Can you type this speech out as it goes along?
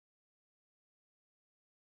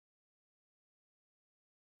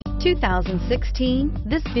2016,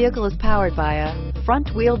 this vehicle is powered by a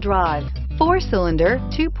front-wheel drive, 4-cylinder,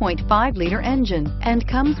 2.5-liter engine, and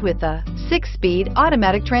comes with a 6-speed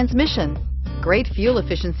automatic transmission. Great fuel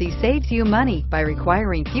efficiency saves you money by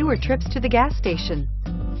requiring fewer trips to the gas station.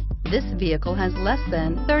 This vehicle has less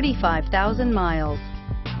than 35,000 miles.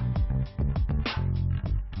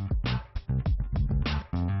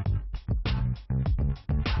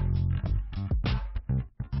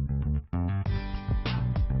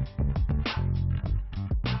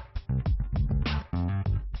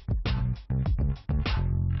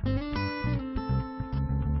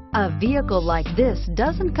 A vehicle like this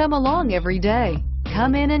doesn't come along every day.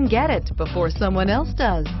 Come in and get it before someone else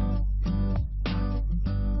does.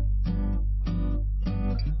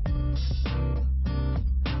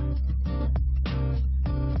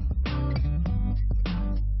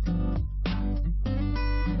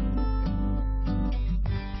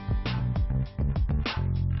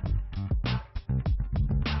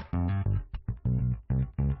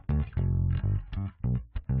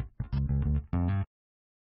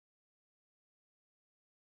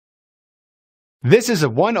 This is a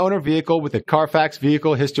one-owner vehicle with a Carfax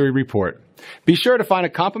Vehicle History Report. Be sure to find a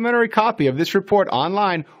complimentary copy of this report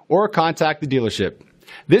online or contact the dealership.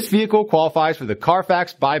 This vehicle qualifies for the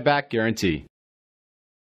Carfax Buyback Guarantee.